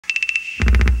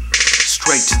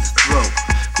straight to the throat.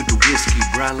 With the whiskey,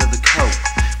 brown leather coat.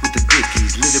 With the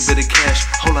dickies, little bit of cash,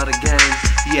 whole lot of game.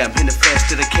 Yeah, I'm hitting fast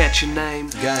till I catch your name.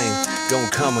 Game, gon'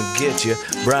 come and get you.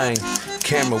 Brain,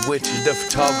 camera with you. The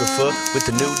photographer with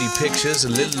the nudie pictures. A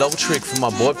little old trick for my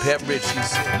boy Pat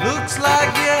Ritchie's. Looks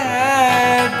like you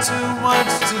had too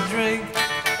much to drink.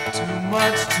 Too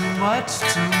much, too much,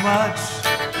 too much.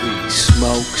 We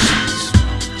smoke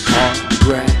hot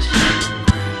grass.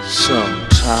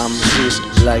 Sometimes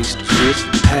it's laced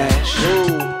with hash.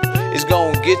 Ooh, it's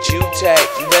gon' get you tagged.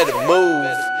 You better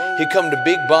move. Here come the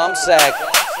big bomb sack.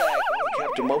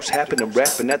 The most happening,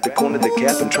 rapping at the corner of the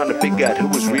cap and trying to figure out who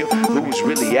was real, who was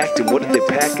really acting, what are they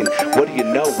packing, what do you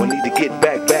know, I need to get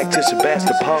back to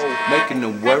Sebastopol. Making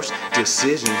the worst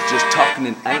decisions, just talking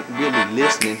and ain't really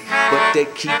listening. But they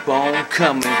keep on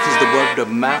coming, cause the word of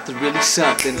mouth is really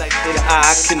something. And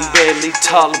I can barely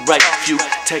tolerate you.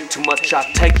 Take too much, I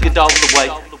take it all the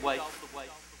way.